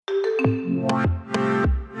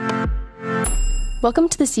Welcome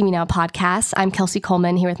to the See Me Now podcast. I'm Kelsey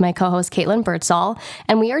Coleman here with my co-host Caitlin Birdsall,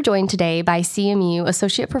 and we are joined today by CMU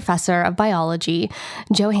Associate Professor of Biology,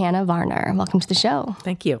 Johanna Varner. Welcome to the show.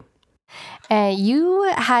 Thank you.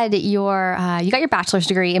 You had you got your bachelor's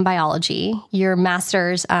degree in biology. Your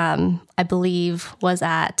master's, I believe, was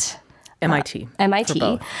at MIT. In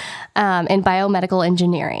biomedical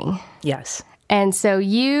engineering. Yes. And so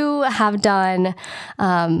you have done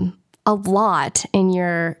a lot in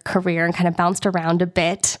your career and kind of bounced around a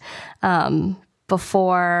bit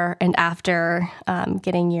before and after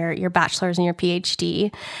getting your bachelor's and your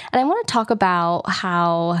PhD. And I want to talk about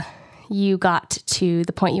how you got to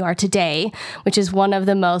the point you are today, which is one of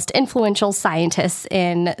the most influential scientists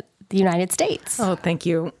in the United States. Oh, thank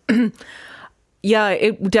you. Yeah,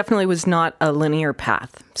 it definitely was not a linear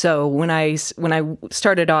path. So when I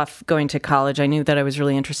started off going to college, I knew that I was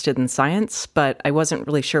really interested in science, but I wasn't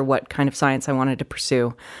really sure what kind of science I wanted to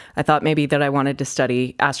pursue. I thought maybe that I wanted to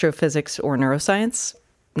study astrophysics or neuroscience,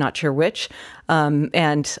 not sure which.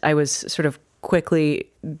 And I was sort of quickly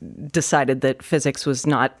decided that physics was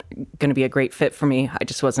not going to be a great fit for me. I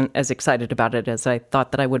just wasn't as excited about it as I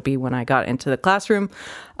thought that I would be when I got into the classroom.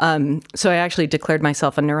 So I actually declared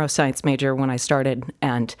myself a neuroscience major when I started,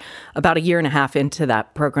 and about a year and a half into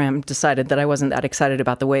that program, decided that I wasn't that excited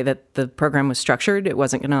about the way that the program was structured. It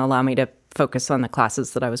wasn't going to allow me to focus on the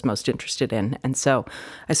classes that I was most interested in. And so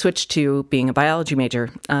I switched to being a biology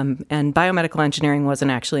major. And biomedical engineering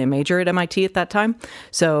wasn't actually a major at MIT at that time.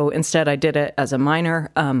 So instead, I did it as a minor.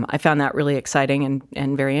 I found that really exciting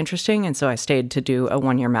and very interesting. And so I stayed to do a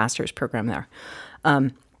one-year master's program there.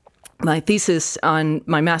 My thesis on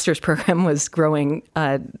my master's program was growing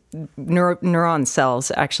neuron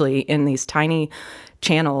cells actually in these tiny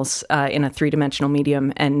channels in a three-dimensional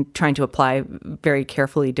medium and trying to apply very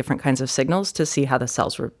carefully different kinds of signals to see how the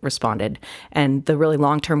cells responded. And the really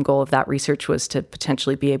long-term goal of that research was to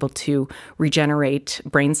potentially be able to regenerate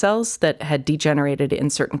brain cells that had degenerated in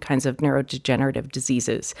certain kinds of neurodegenerative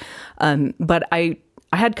diseases. But I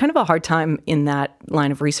had kind of a hard time in that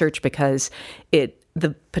line of research because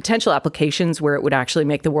the potential applications where it would actually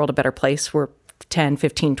make the world a better place were 10,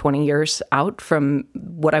 15, 20 years out from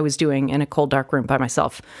what I was doing in a cold, dark room by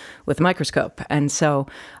myself with a microscope. And so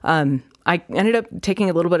I ended up taking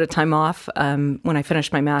a little bit of time off. When I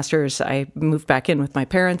finished my master's, I moved back in with my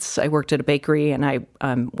parents. I worked at a bakery, and I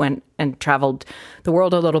went and traveled the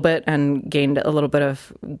world a little bit and gained a little bit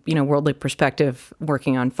of, worldly perspective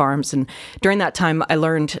working on farms. And during that time, I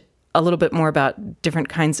learned a little bit more about different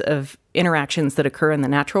kinds of interactions that occur in the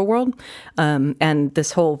natural world. And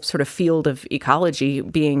this whole sort of field of ecology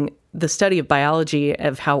being the study of biology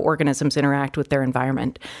of how organisms interact with their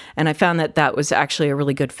environment. And I found that that was actually a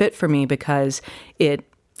really good fit for me because it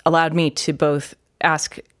allowed me to both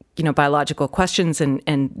ask biological questions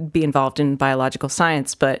and be involved in biological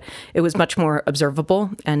science, but it was much more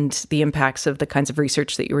observable, and the impacts of the kinds of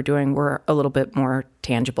research that you were doing were a little bit more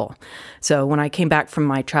tangible. So when I came back from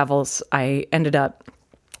my travels, I ended up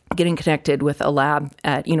getting connected with a lab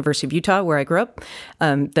at University of Utah, where I grew up,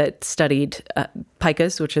 that studied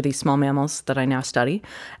pikas, which are these small mammals that I now study.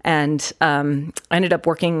 And I ended up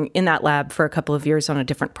working in that lab for a couple of years on a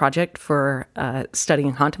different project for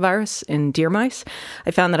studying hantavirus in deer mice.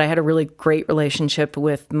 I found that I had a really great relationship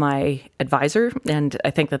with my advisor, and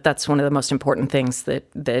I think that that's one of the most important things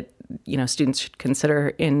that students should consider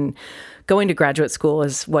in going to graduate school,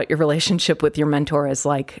 is what your relationship with your mentor is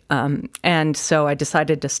like. And so I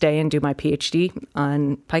decided to stay and do my PhD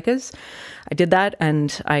on pikas. I did that,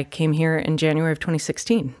 and I came here in January of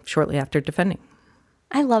 2016, shortly after defending.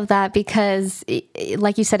 I love that because,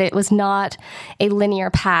 like you said, it was not a linear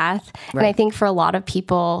path. Right. And I think for a lot of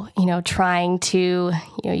people, trying to,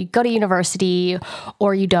 you go to university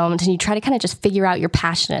or you don't, and you try to kind of just figure out your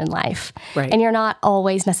passion in life. Right. And you're not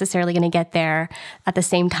always necessarily going to get there at the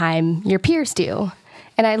same time your peers do.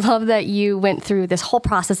 And I love that you went through this whole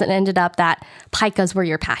process and ended up that pikas were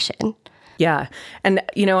your passion. Yeah. And,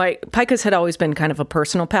 pikas had always been kind of a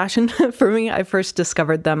personal passion for me. I first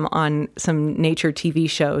discovered them on some nature TV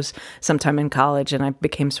shows sometime in college, and I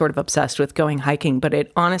became sort of obsessed with going hiking. But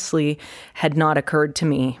it honestly had not occurred to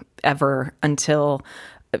me ever until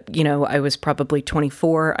I was probably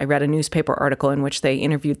 24. I read a newspaper article in which they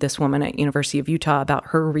interviewed this woman at University of Utah about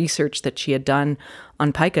her research that she had done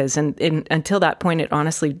on pikas. And until that point, it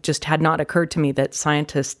honestly just had not occurred to me that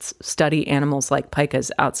scientists study animals like pikas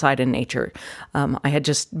outside in nature. I had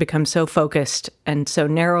just become so focused and so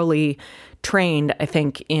narrowly trained, I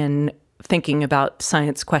think, in thinking about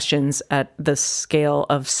science questions at the scale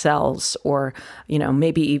of cells or,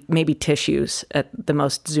 maybe tissues at the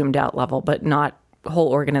most zoomed out level, but not whole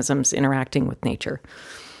organisms interacting with nature.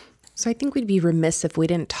 So I think we'd be remiss if we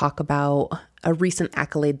didn't talk about a recent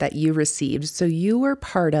accolade that you received. So you were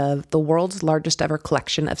part of the world's largest ever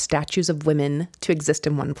collection of statues of women to exist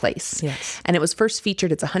in one place. Yes. And it was first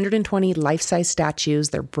featured, it's 120 life-size statues.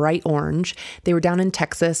 They're bright orange. They were down in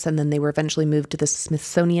Texas, and then they were eventually moved to the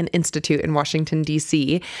Smithsonian Institute in Washington,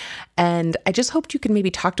 D.C. And I just hoped you could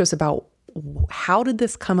maybe talk to us about how did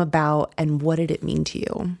this come about and what did it mean to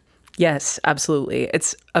you? Yes, absolutely.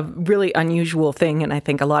 It's a really unusual thing, and I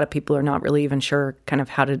think a lot of people are not really even sure kind of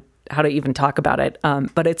how to even talk about it.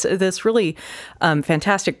 But it's this really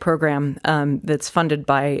fantastic program that's funded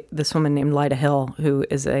by this woman named Lyda Hill, who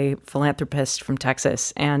is a philanthropist from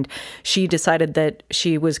Texas. And she decided that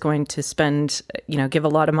she was going to give a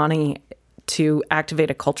lot of money to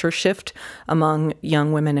activate a culture shift among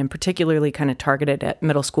young women, and particularly kind of targeted at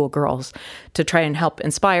middle school girls, to try and help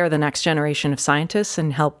inspire the next generation of scientists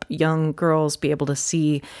and help young girls be able to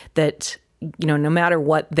see that, no matter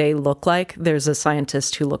what they look like, there's a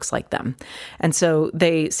scientist who looks like them. And so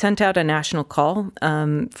they sent out a national call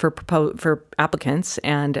for applicants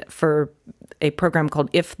and for a program called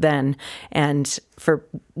If Then, and for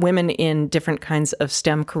women in different kinds of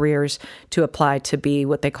STEM careers to apply to be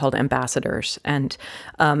what they called ambassadors. And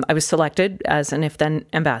I was selected as an If Then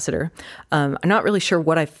ambassador. I'm not really sure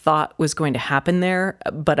what I thought was going to happen there,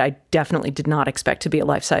 but I definitely did not expect to be a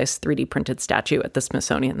life-size 3D printed statue at the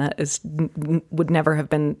Smithsonian. That would never have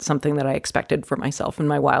been something that I expected for myself in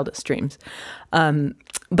my wildest dreams.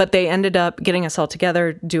 But they ended up getting us all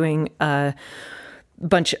together, doing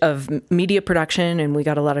bunch of media production, and we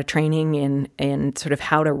got a lot of training in sort of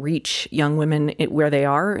how to reach young women where they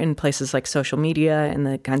are in places like social media and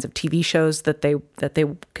the kinds of TV shows that they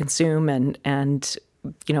consume, and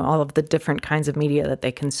all of the different kinds of media that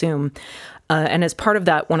they consume. And as part of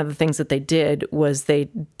that, one of the things that they did was they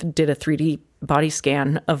did a 3D body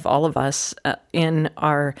scan of all of us in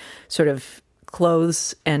our sort of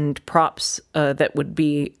clothes and props that would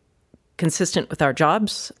be consistent with our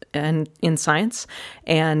jobs and in science.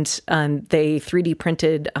 And they 3D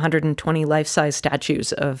printed 120 life-size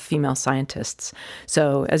statues of female scientists.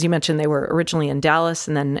 So as you mentioned, they were originally in Dallas,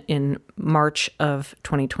 and then in March of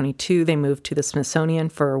 2022, they moved to the Smithsonian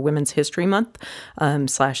for Women's History Month, /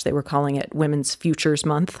 they were calling it Women's Futures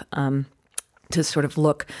Month, to sort of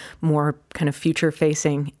look more kind of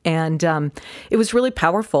future-facing. And it was really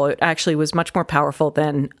powerful. It actually was much more powerful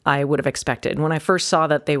than I would have expected. When I first saw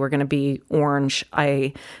that they were going to be orange,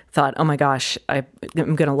 I thought, oh my gosh, I'm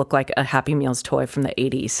going to look like a Happy Meals toy from the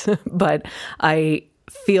 80s. But I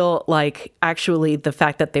feel like actually the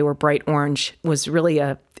fact that they were bright orange was really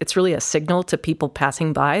a signal to people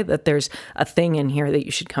passing by that there's a thing in here that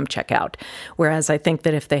you should come check out. Whereas I think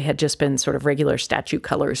that if they had just been sort of regular statue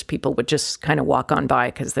colors, people would just kind of walk on by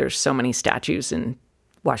because there's so many statues in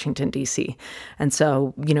Washington, D.C. And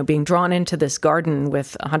so, being drawn into this garden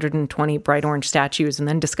with 120 bright orange statues, and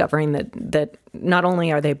then discovering that not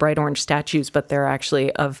only are they bright orange statues, but they're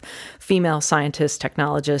actually of female scientists,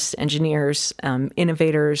 technologists, engineers,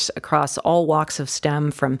 innovators across all walks of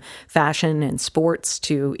STEM, from fashion and sports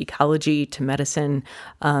to ecology to medicine,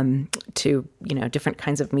 to, different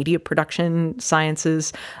kinds of media production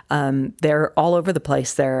sciences. They're all over the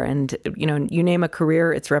place there. And, you name a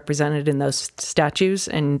career, it's represented in those statues.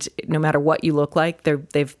 And no matter what you look like,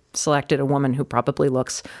 they've selected a woman who probably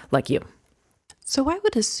looks like you. So I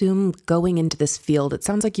would assume going into this field, it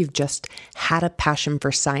sounds like you've just had a passion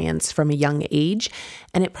for science from a young age.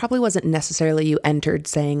 And it probably wasn't necessarily you entered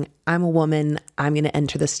saying, I'm a woman, I'm going to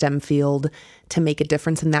enter the STEM field to make a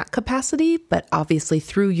difference in that capacity. But obviously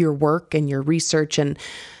through your work and your research and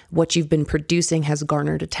what you've been producing has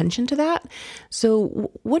garnered attention to that.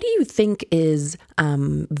 So what do you think is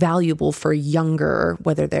valuable for younger,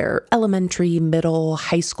 whether they're elementary, middle,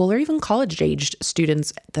 high school, or even college-aged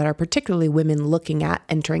students that are particularly women looking at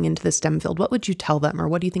entering into the STEM field? What would you tell them, or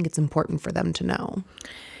what do you think it's important for them to know?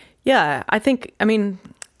 Yeah, I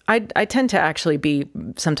tend to actually be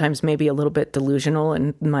sometimes maybe a little bit delusional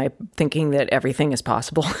in my thinking that everything is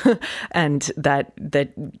possible and that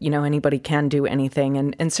anybody can do anything.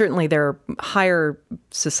 And certainly there are higher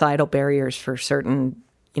societal barriers for certain,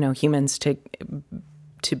 humans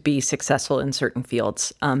to be successful in certain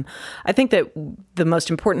fields. I think that the most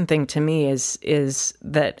important thing to me is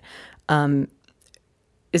that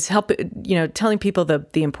is telling people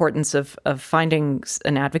the importance of finding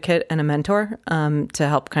an advocate and a mentor to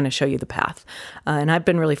help kind of show you the path. And I've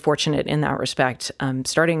been really fortunate in that respect,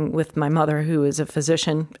 starting with my mother, who is a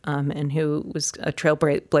physician and who was a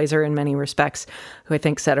trailblazer in many respects, who I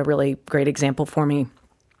think set a really great example for me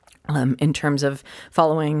in terms of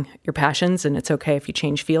following your passions, and it's okay if you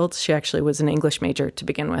change fields. She actually was an English major to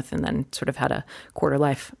begin with, and then sort of had a quarter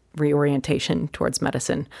life reorientation towards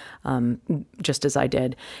medicine, just as I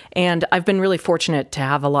did. And I've been really fortunate to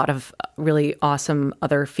have a lot of really awesome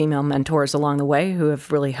other female mentors along the way who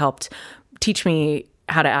have really helped teach me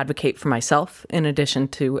how to advocate for myself in addition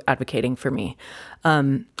to advocating for me.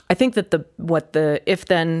 I think that what the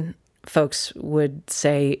if-then folks would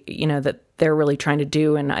say, that they're really trying to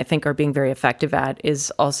do, and I think are being very effective at,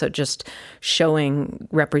 is also just showing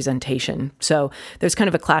representation. So there's kind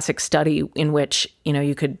of a classic study in which,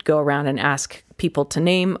 you could go around and ask people to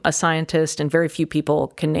name a scientist, and very few people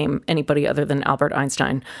can name anybody other than Albert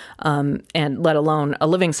Einstein, and let alone a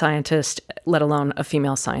living scientist, let alone a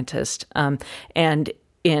female scientist. And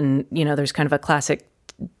there's kind of a classic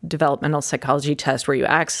developmental psychology test where you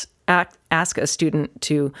ask a student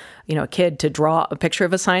to, a kid to draw a picture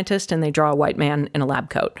of a scientist, and they draw a white man in a lab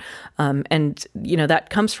coat. And that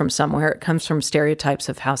comes from somewhere. It comes from stereotypes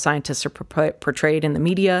of how scientists are portrayed in the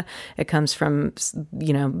media. It comes from,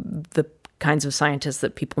 the kinds of scientists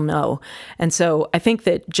that people know. And so I think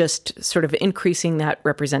that just sort of increasing that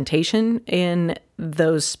representation in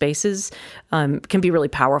those spaces can be really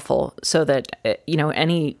powerful, so that,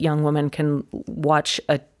 any young woman can watch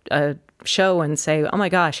a show and say, oh my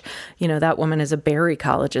gosh, that woman is a bear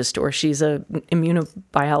ecologist, or she's a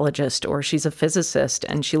immunobiologist, or she's a physicist,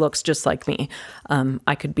 and she looks just like me.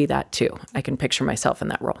 I could be that too. I can picture myself in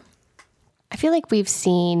that role. I feel like we've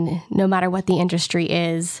seen, no matter what the industry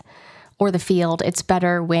is or the field, it's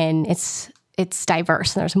better when it's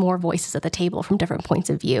diverse and there's more voices at the table from different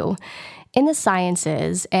points of view. In the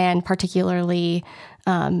sciences, and particularly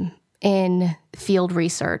in field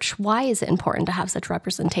research, why is it important to have such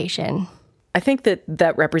representation? I think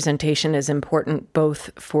that representation is important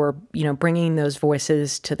both for, bringing those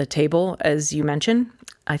voices to the table, as you mentioned.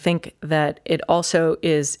 I think that it also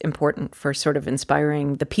is important for sort of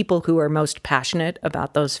inspiring the people who are most passionate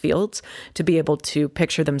about those fields to be able to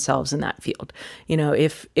picture themselves in that field.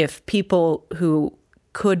 If people who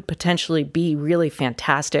could potentially be really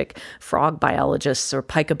fantastic frog biologists or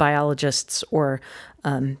pica biologists or,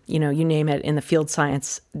 you name it, in the field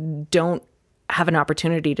science, don't have an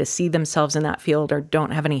opportunity to see themselves in that field, or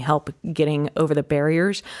don't have any help getting over the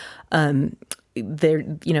barriers,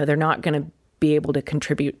 they're not going to be able to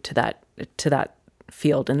contribute to that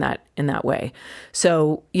field in that way.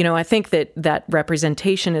 So, I think that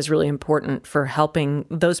representation is really important for helping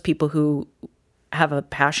those people who have a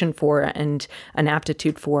passion for and an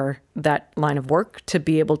aptitude for that line of work to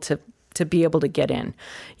be able to get in.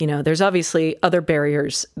 There's obviously other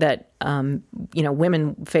barriers that,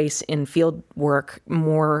 women face in field work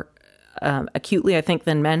more acutely, I think,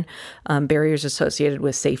 than men. Barriers associated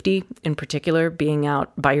with safety, in particular, being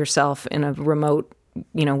out by yourself in a remote,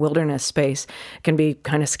 wilderness space can be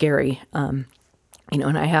kind of scary. And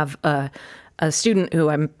I have a student who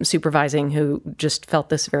I'm supervising who just felt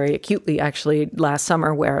this very acutely, actually, last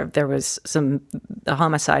summer, where there was a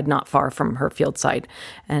homicide not far from her field site.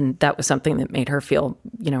 And that was something that made her feel,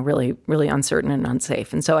 really, really uncertain and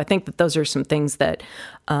unsafe. And so I think that those are some things that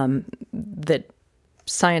that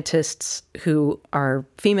scientists who are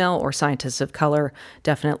female or scientists of color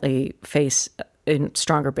definitely face in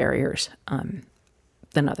stronger barriers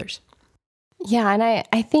than others. Yeah, and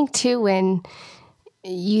I think, too, when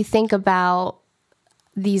you think about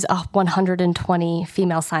these 120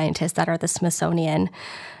 female scientists that are the Smithsonian,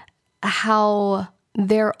 how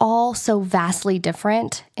they're all so vastly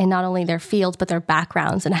different in not only their fields, but their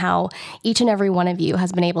backgrounds, and how each and every one of you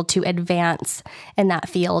has been able to advance in that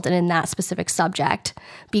field and in that specific subject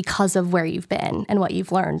because of where you've been and what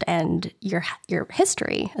you've learned and your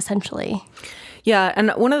history, essentially. Yeah, and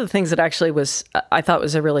one of the things that actually I thought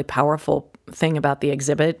was a really powerful thing about the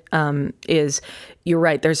exhibit is, you're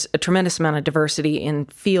right, there's a tremendous amount of diversity in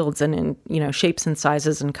fields and in, shapes and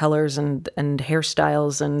sizes and colors and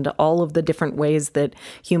hairstyles and all of the different ways that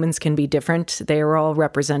humans can be different. They are all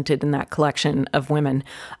represented in that collection of women.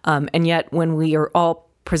 And yet when we are all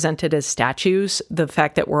presented as statues, the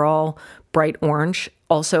fact that we're all bright orange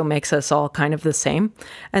also makes us all kind of the same.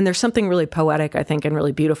 And there's something really poetic, I think, and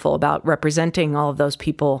really beautiful about representing all of those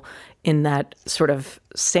people in that sort of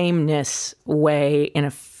sameness way, in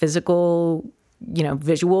a physical,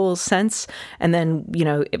 visual sense. And then,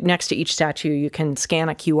 next to each statue, you can scan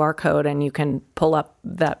a QR code and you can pull up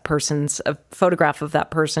a photograph of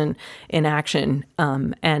that person in action.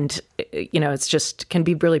 And it's just can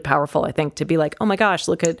be really powerful, I think, to be like, oh my gosh,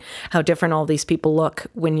 look at how different all these people look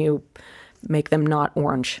when you make them not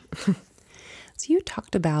orange. So you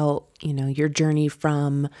talked about, your journey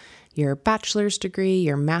from your bachelor's degree,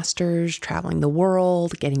 your master's, traveling the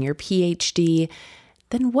world, getting your PhD.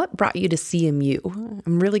 Then what brought you to CMU?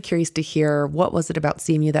 I'm really curious to hear, what was it about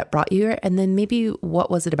CMU that brought you here? And then maybe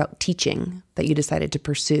what was it about teaching that you decided to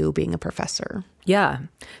pursue being a professor? Yeah.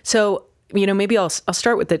 So, maybe I'll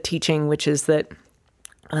start with the teaching, which is that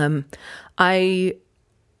I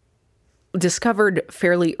discovered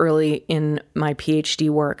fairly early in my PhD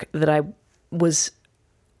work that I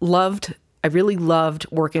really loved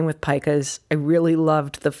working with pikas. I really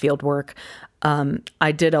loved the field work.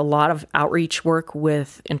 I did a lot of outreach work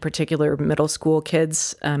with, in particular, middle school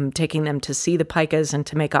kids, taking them to see the pikas and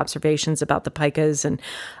to make observations about the pikas, and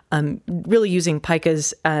really using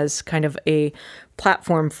pikas as kind of a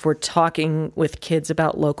platform for talking with kids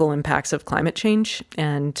about local impacts of climate change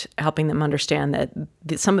and helping them understand that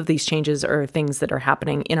some of these changes are things that are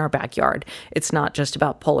happening in our backyard. It's not just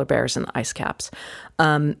about polar bears and the ice caps.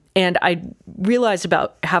 And I realized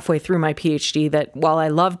about halfway through my PhD that while I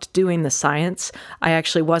loved doing the science, I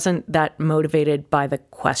actually wasn't that motivated by the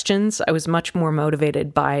questions. I was much more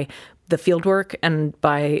motivated by the fieldwork and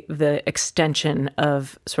by the extension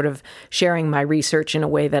of sort of sharing my research in a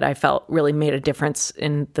way that I felt really made a difference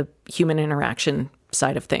in the human interaction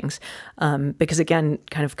side of things. Because again,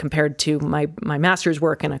 kind of compared to my master's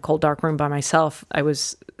work in a cold, dark room by myself, I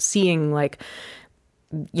was seeing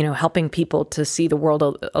helping people to see the world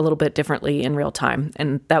a little bit differently in real time.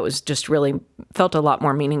 And that was just really felt a lot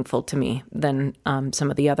more meaningful to me than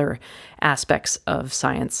some of the other aspects of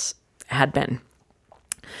science had been.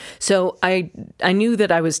 So I knew that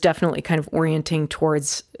I was definitely kind of orienting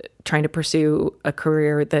towards trying to pursue a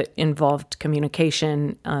career that involved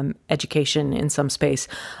communication, education in some space.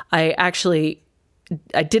 I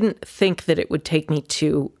didn't think that it would take me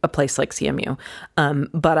to a place like CMU,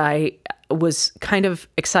 but I was kind of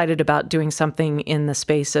excited about doing something in the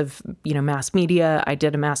space of, mass media. I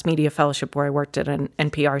did a mass media fellowship where I worked at an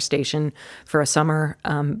NPR station for a summer,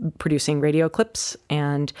 producing radio clips.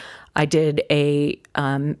 And I did a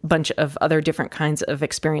bunch of other different kinds of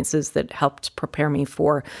experiences that helped prepare me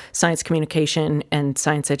for science communication and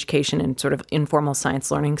science education in sort of informal science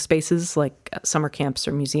learning spaces like summer camps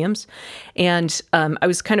or museums. And I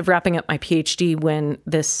was kind of wrapping up my PhD when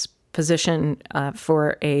this position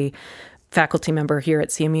for a faculty member here at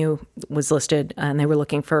CMU was listed, and they were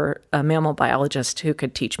looking for a mammal biologist who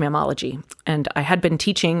could teach mammalogy. And I had been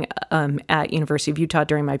teaching at University of Utah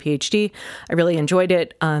during my PhD. I really enjoyed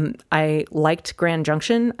it. I liked Grand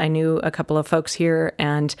Junction. I knew a couple of folks here,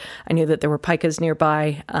 and I knew that there were pikas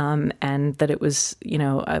nearby, and that it was,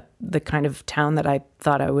 the kind of town that I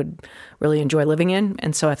thought I would really enjoy living in.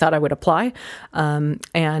 And so I thought I would apply.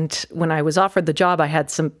 And when I was offered the job, I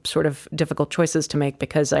had some sort of difficult choices to make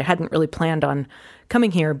because I hadn't really planned on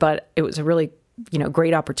coming here, but it was a really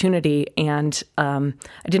great opportunity. And I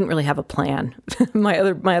didn't really have a plan. My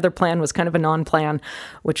other plan was kind of a non-plan,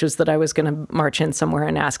 which was that I was going to march in somewhere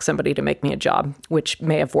and ask somebody to make me a job, which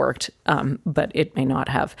may have worked, but it may not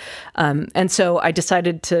have. And so I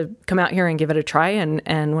decided to come out here and give it a try. And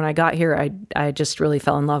when I got here, I just really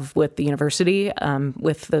fell in love with the university,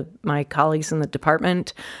 with my colleagues in the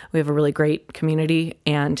department. We have a really great community,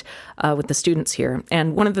 and with the students here.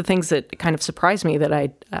 And one of the things that kind of surprised me that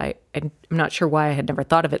I'm not sure why I had never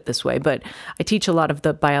thought of it this way, but I teach a lot of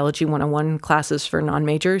the Biology 101 classes for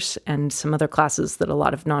non-majors and some other classes that a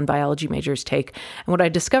lot of non-biology majors take. And what I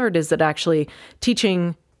discovered is that actually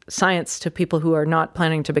teaching science to people who are not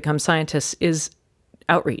planning to become scientists is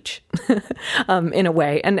outreach in a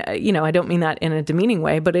way. And, I don't mean that in a demeaning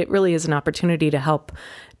way, but it really is an opportunity to help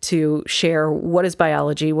to share what is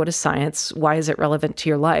biology, what is science, why is it relevant to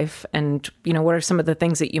your life, and, what are some of the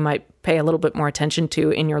things that you might pay a little bit more attention to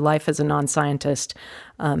in your life as a non-scientist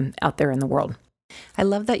out there in the world. I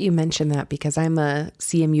love that you mentioned that because I'm a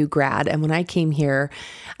CMU grad. And when I came here,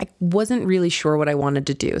 I wasn't really sure what I wanted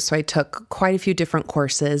to do. So I took quite a few different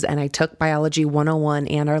courses, and I took Biology 101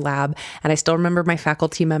 and our lab. And I still remember my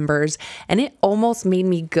faculty members. And it almost made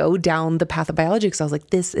me go down the path of biology because I was like,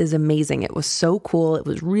 this is amazing. It was so cool. It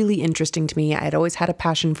was really interesting to me. I had always had a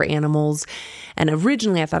passion for animals. And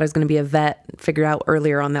originally I thought I was going to be a vet. Figured out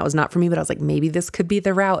earlier on that was not for me, but I was like, maybe this could be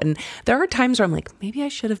the route. And there are times where I'm like, maybe I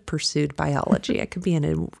should have pursued biology. I could be in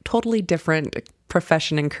a totally different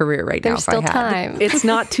profession and career right now. There's still time. It's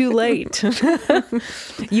not too late.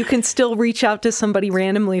 You can still reach out to somebody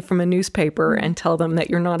randomly from a newspaper and tell them that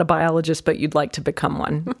you're not a biologist, but you'd like to become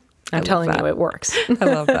one. I'm telling you, it works. I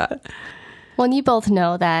love that. Well, and you both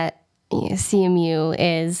know that CMU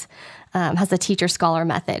has a teacher-scholar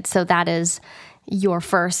method. So that is your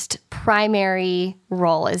first primary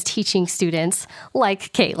role is teaching students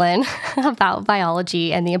like Caitlin about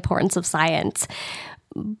biology and the importance of science.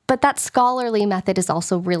 But that scholarly method is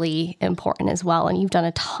also really important as well. And you've done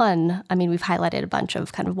a ton. I mean, we've highlighted a bunch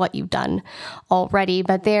of kind of what you've done already,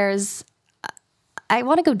 but I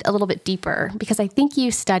want to go a little bit deeper because I think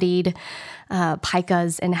you studied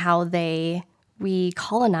pikas and how they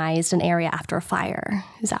recolonized an area after a fire.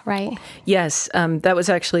 Is that right? Yes, that was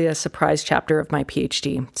actually a surprise chapter of my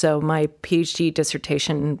PhD. So my PhD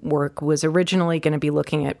dissertation work was originally going to be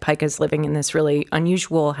looking at pikas living in this really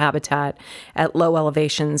unusual habitat at low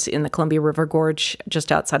elevations in the Columbia River Gorge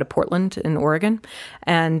just outside of Portland in Oregon.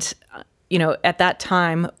 And at that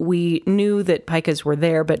time, we knew that pikas were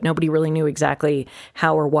there, but nobody really knew exactly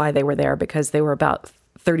how or why they were there because they were about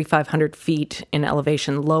 3,500 feet in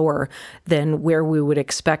elevation lower than where we would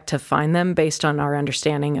expect to find them based on our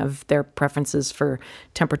understanding of their preferences for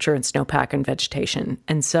temperature and snowpack and vegetation.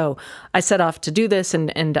 And so I set off to do this,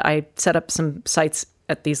 and I set up some sites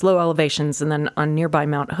at these low elevations. And then on nearby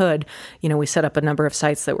Mount Hood, we set up a number of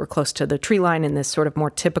sites that were close to the tree line in this sort of more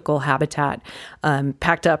typical habitat,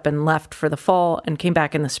 packed up and left for the fall and came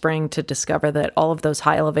back in the spring to discover that all of those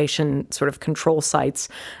high elevation sort of control sites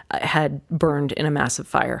had burned in a massive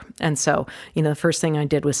fire. And so, the first thing I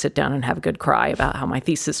did was sit down and have a good cry about how my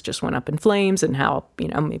thesis just went up in flames and how,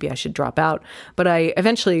 maybe I should drop out. But I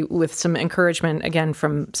eventually, with some encouragement, again,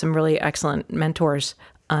 from some really excellent mentors,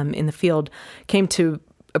 in the field, came to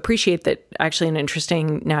appreciate that actually an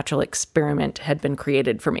interesting natural experiment had been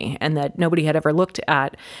created for me and that nobody had ever looked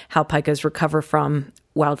at how pikas recover from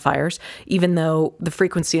wildfires, even though the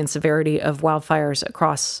frequency and severity of wildfires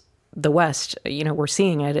across the West, we're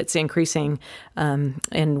seeing it. It's increasing,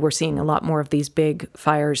 and we're seeing a lot more of these big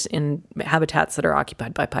fires in habitats that are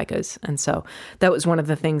occupied by pikas. And so that was one of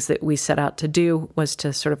the things that we set out to do, was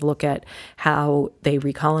to sort of look at how they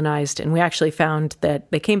recolonized. And we actually found that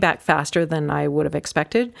they came back faster than I would have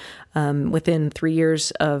expected. Within 3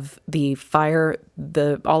 years of the fire,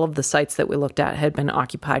 all of the sites that we looked at had been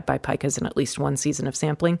occupied by pikas in at least one season of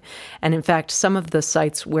sampling. And in fact, some of the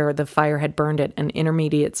sites where the fire had burned at an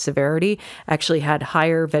intermediate severity actually had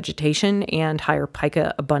higher vegetation and higher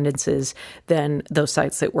pika abundances than those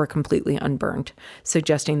sites that were completely unburned,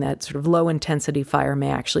 suggesting that sort of low intensity fire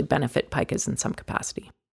may actually benefit pikas in some capacity.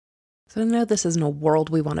 So I know this isn't a world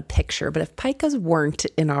we want to picture, but if pikas weren't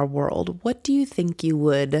in our world, what do you think you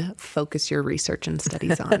would focus your research and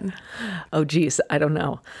studies on? Oh, geez, I don't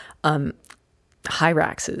know.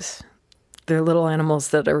 Hyraxes. They're little animals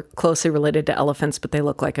that are closely related to elephants, but they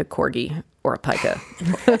look like a corgi or a pika.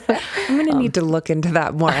 I'm going to need to look into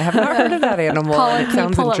that more. I have not heard of that animal. It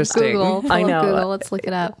sounds interesting. I know. Google. Let's look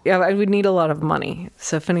it up. Yeah, I would need a lot of money.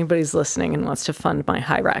 So if anybody's listening and wants to fund my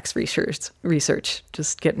Hyrax research,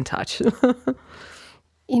 just get in touch.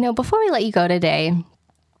 Before we let you go today,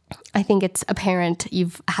 I think it's apparent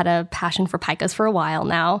you've had a passion for pikas for a while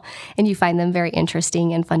now, and you find them very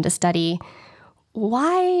interesting and fun to study.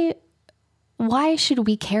 Why should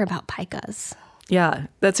we care about pikas? Yeah,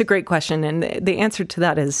 that's a great question. And the answer to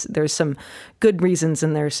that is there's some good reasons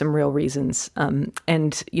and there's some real reasons.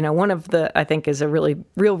 And, one of the, I think, is a really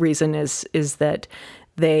real reason is that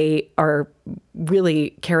they are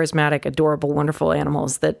really charismatic, adorable, wonderful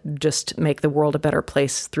animals that just make the world a better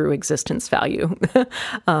place through existence value.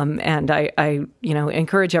 And I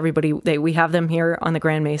encourage everybody. We have them here on the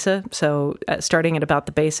Grand Mesa. So starting at about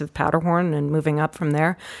the base of Powderhorn and moving up from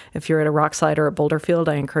there, if you're at a rock slide or a boulder field,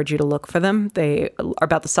 I encourage you to look for them. They are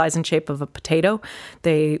about the size and shape of a potato.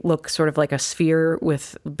 They look sort of like a sphere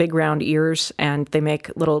with big round ears, and they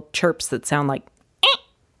make little chirps that sound like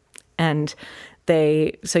and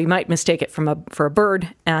so you might mistake it for a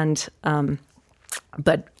bird, and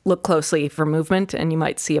but look closely for movement, and you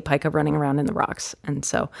might see a pika running around in the rocks. And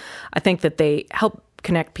so I think that they help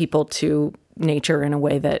connect people to nature in a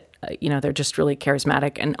way that they're just really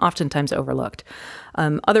charismatic and oftentimes overlooked.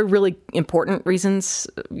 Other really important reasons,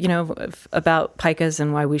 about pikas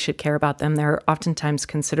and why we should care about them, they're oftentimes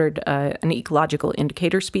considered an ecological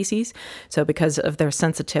indicator species. So because of their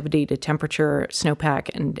sensitivity to temperature, snowpack,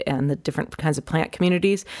 and the different kinds of plant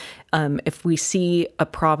communities, if we see a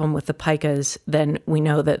problem with the pikas, then we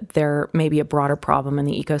know that there may be a broader problem in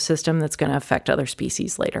the ecosystem that's going to affect other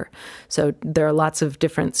species later. So there are lots of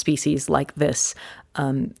different species like this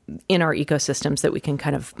in our ecosystems that we can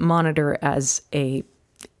kind of monitor as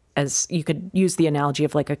you could use the analogy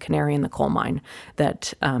of like a canary in the coal mine,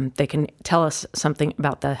 that they can tell us something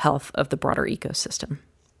about the health of the broader ecosystem.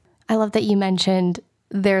 I love that you mentioned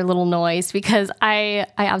their little noise, because I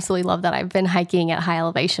absolutely love that. I've been hiking at high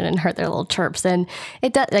elevation and heard their little chirps, and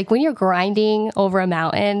it does, like when you're grinding over a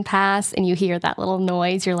mountain pass and you hear that little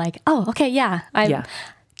noise, you're like, oh, okay, yeah.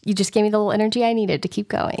 You just gave me the little energy I needed to keep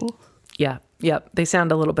going. Yeah. Yep. They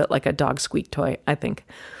sound a little bit like a dog squeak toy, I think.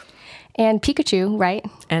 And Pikachu, right?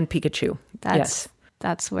 And Pikachu. Yes.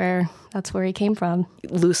 That's where he came from.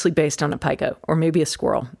 Loosely based on a pika, or maybe a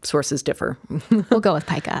squirrel. Sources differ. We'll go with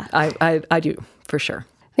pika. I do, for sure.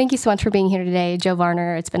 Thank you so much for being here today, Jo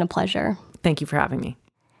Varner. It's been a pleasure. Thank you for having me.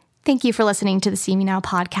 Thank you for listening to the See Me Now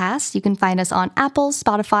podcast. You can find us on Apple,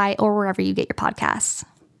 Spotify, or wherever you get your podcasts.